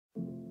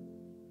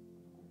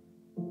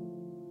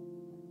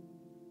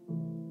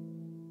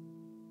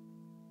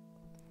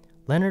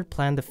Leonard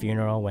planned the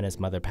funeral when his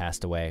mother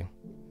passed away.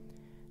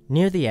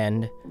 Near the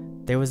end,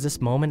 there was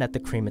this moment at the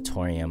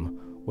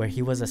crematorium where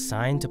he was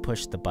assigned to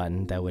push the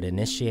button that would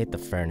initiate the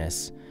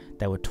furnace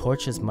that would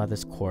torch his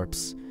mother's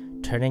corpse,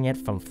 turning it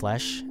from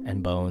flesh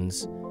and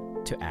bones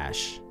to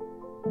ash.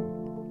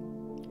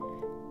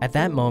 At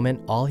that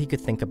moment, all he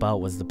could think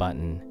about was the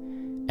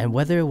button, and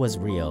whether it was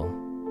real.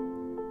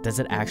 Does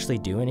it actually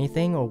do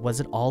anything, or was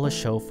it all a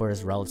show for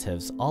his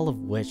relatives, all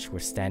of which were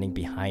standing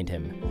behind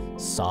him,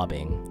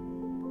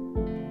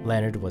 sobbing?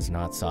 Leonard was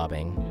not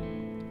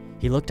sobbing.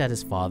 He looked at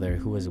his father,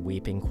 who was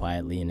weeping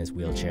quietly in his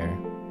wheelchair.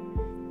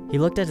 He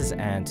looked at his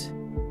aunt,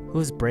 who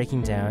was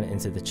breaking down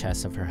into the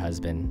chest of her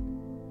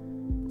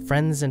husband.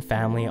 Friends and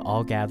family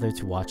all gathered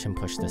to watch him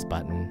push this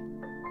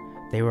button.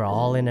 They were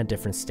all in a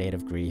different state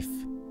of grief.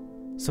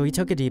 So he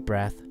took a deep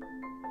breath,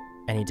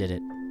 and he did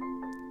it.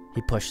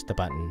 He pushed the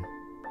button.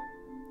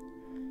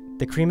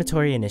 The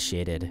crematory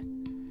initiated.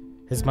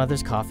 His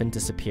mother's coffin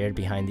disappeared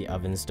behind the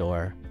oven's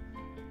door.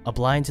 A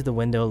blind to the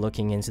window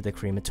looking into the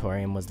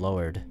crematorium was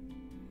lowered.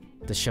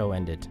 The show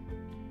ended.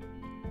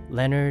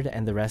 Leonard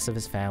and the rest of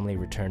his family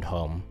returned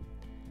home.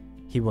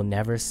 He will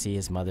never see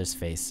his mother's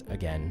face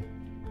again.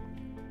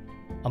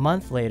 A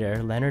month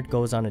later, Leonard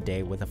goes on a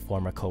date with a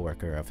former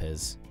coworker of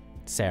his,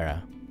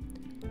 Sarah.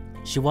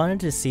 She wanted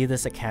to see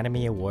this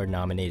Academy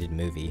Award-nominated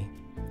movie.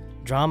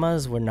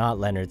 Dramas were not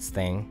Leonard's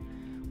thing,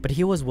 but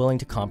he was willing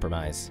to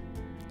compromise.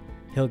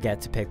 He'll get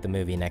to pick the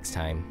movie next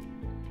time.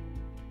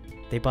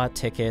 They bought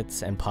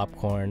tickets and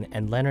popcorn,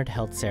 and Leonard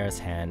held Sarah's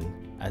hand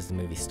as the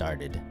movie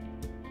started.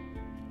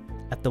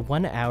 At the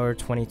 1 hour,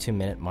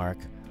 22-minute mark,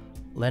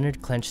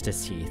 Leonard clenched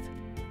his teeth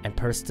and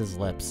pursed his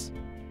lips.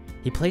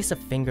 He placed a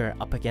finger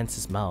up against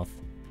his mouth.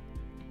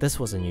 This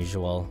was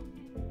unusual.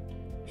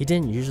 He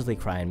didn't usually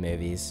cry in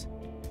movies.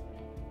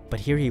 But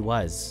here he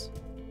was.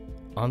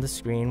 On the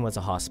screen was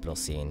a hospital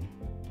scene.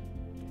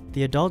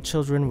 The adult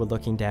children were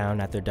looking down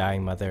at their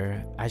dying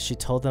mother as she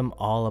told them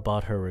all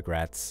about her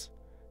regrets,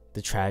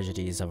 the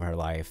tragedies of her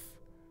life,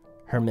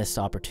 her missed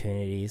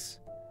opportunities,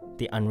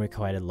 the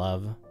unrequited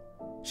love.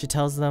 She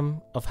tells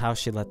them of how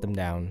she let them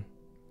down,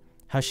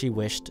 how she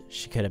wished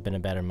she could have been a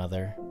better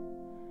mother,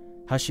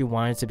 how she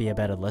wanted to be a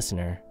better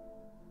listener.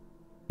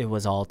 It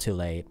was all too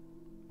late.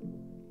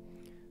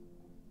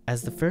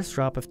 As the first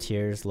drop of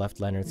tears left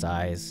Leonard's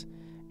eyes,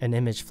 an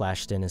image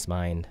flashed in his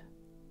mind.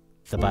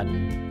 The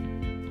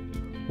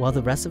button. While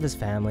the rest of his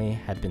family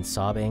had been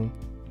sobbing,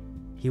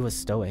 he was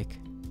stoic.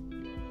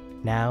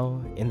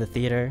 Now, in the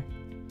theater,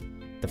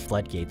 the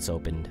floodgates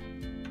opened.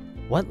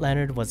 What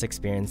Leonard was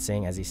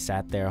experiencing as he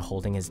sat there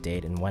holding his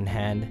date in one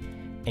hand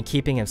and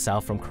keeping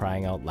himself from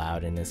crying out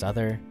loud in his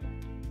other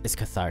is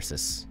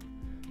catharsis.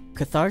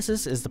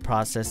 Catharsis is the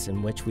process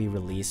in which we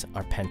release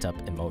our pent-up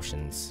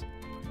emotions.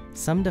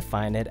 Some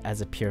define it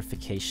as a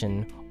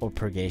purification or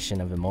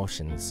purgation of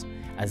emotions,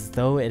 as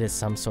though it is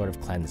some sort of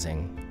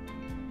cleansing.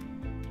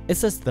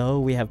 It's as though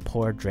we have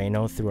poured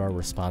Drano through our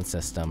response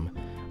system,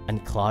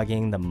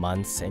 unclogging the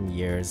months and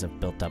years of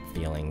built-up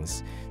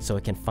feelings so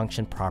it can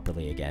function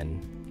properly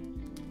again.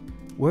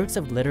 Works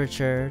of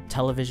literature,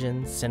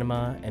 television,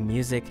 cinema, and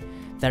music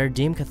that are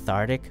deemed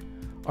cathartic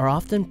are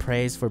often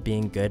praised for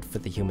being good for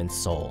the human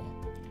soul.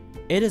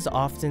 It is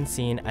often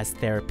seen as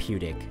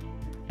therapeutic,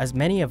 as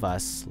many of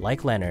us,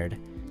 like Leonard,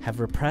 have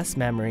repressed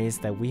memories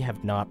that we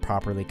have not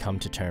properly come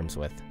to terms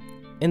with.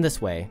 In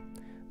this way,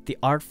 the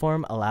art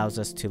form allows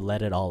us to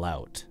let it all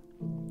out.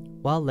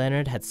 While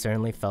Leonard had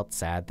certainly felt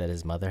sad that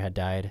his mother had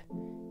died,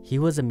 he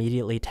was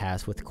immediately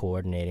tasked with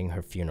coordinating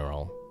her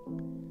funeral.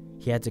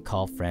 He had to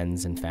call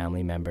friends and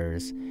family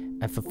members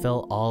and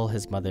fulfill all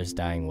his mother's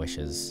dying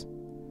wishes.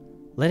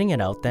 Letting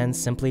it out then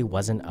simply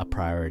wasn't a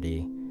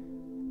priority.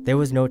 There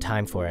was no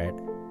time for it.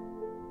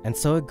 And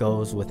so it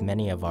goes with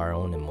many of our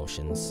own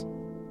emotions.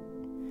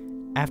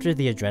 After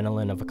the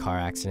adrenaline of a car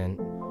accident,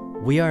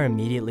 we are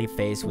immediately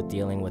faced with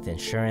dealing with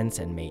insurance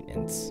and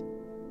maintenance.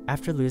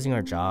 After losing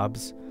our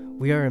jobs,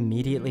 we are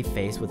immediately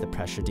faced with the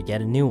pressure to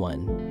get a new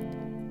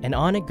one. And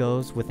on it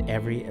goes with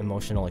every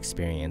emotional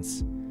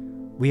experience.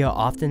 We are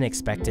often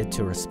expected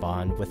to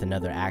respond with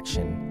another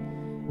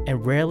action,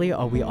 and rarely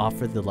are we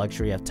offered the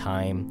luxury of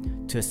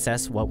time to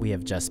assess what we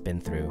have just been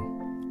through.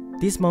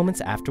 These moments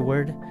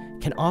afterward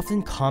can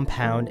often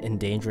compound in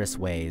dangerous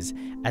ways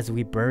as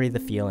we bury the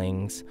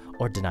feelings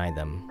or deny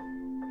them.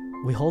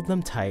 We hold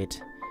them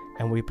tight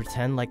and we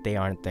pretend like they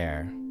aren't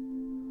there.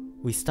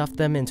 We stuff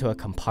them into a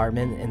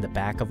compartment in the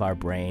back of our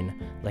brain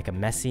like a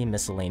messy,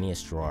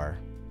 miscellaneous drawer.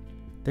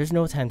 There's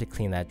no time to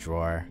clean that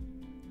drawer.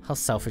 How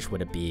selfish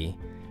would it be,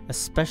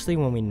 especially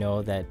when we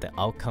know that the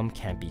outcome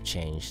can't be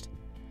changed?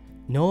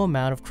 No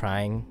amount of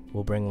crying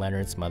will bring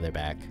Leonard's mother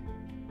back,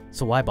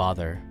 so why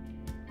bother?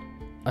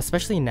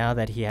 Especially now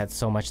that he had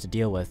so much to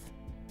deal with.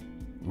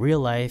 Real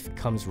life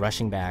comes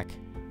rushing back.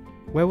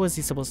 Where was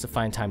he supposed to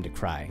find time to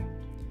cry?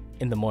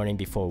 In the morning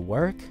before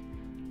work?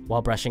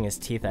 While brushing his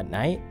teeth at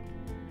night?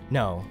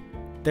 No,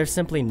 there's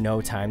simply no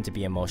time to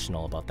be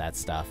emotional about that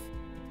stuff.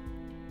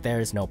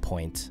 There is no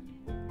point.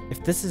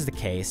 If this is the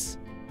case,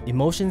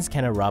 emotions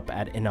can erupt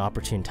at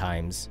inopportune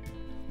times.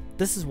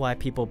 This is why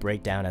people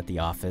break down at the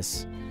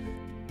office.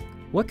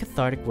 What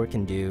cathartic work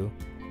can do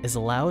is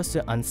allow us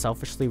to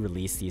unselfishly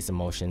release these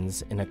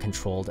emotions in a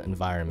controlled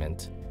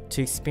environment,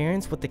 to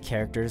experience what the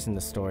characters in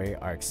the story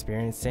are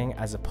experiencing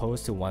as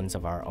opposed to ones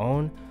of our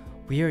own.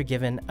 We are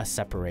given a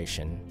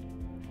separation.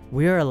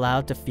 We are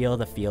allowed to feel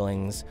the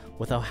feelings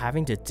without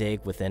having to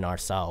dig within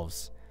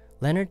ourselves.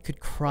 Leonard could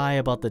cry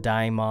about the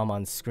dying mom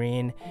on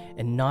screen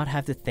and not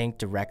have to think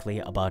directly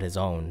about his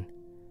own.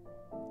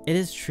 It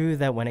is true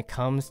that when it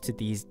comes to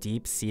these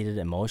deep-seated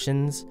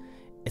emotions,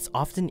 it's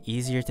often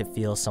easier to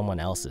feel someone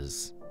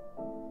else's.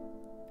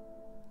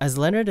 As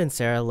Leonard and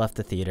Sarah left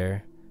the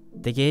theater,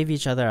 they gave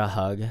each other a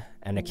hug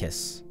and a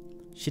kiss.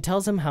 She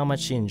tells him how much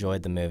she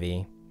enjoyed the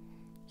movie.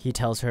 He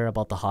tells her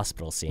about the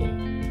hospital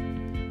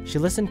scene. She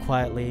listened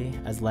quietly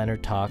as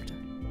Leonard talked.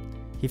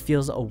 He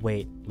feels a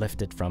weight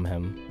lifted from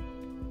him.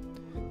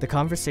 The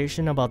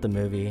conversation about the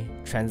movie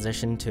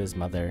transitioned to his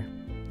mother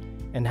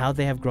and how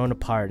they have grown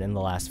apart in the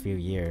last few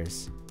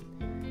years.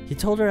 He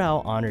told her how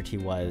honored he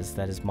was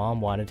that his mom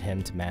wanted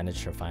him to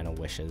manage her final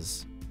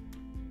wishes.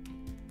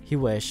 He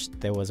wished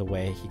there was a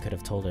way he could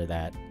have told her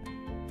that.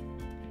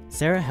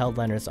 Sarah held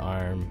Leonard's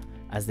arm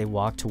as they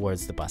walked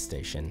towards the bus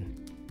station.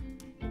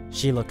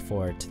 She looked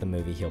forward to the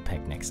movie he'll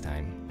pick next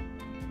time.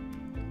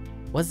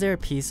 Was there a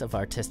piece of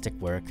artistic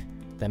work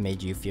that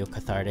made you feel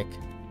cathartic?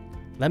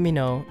 Let me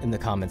know in the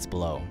comments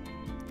below.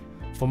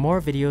 For more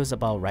videos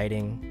about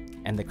writing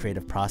and the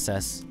creative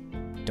process,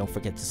 don't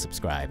forget to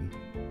subscribe.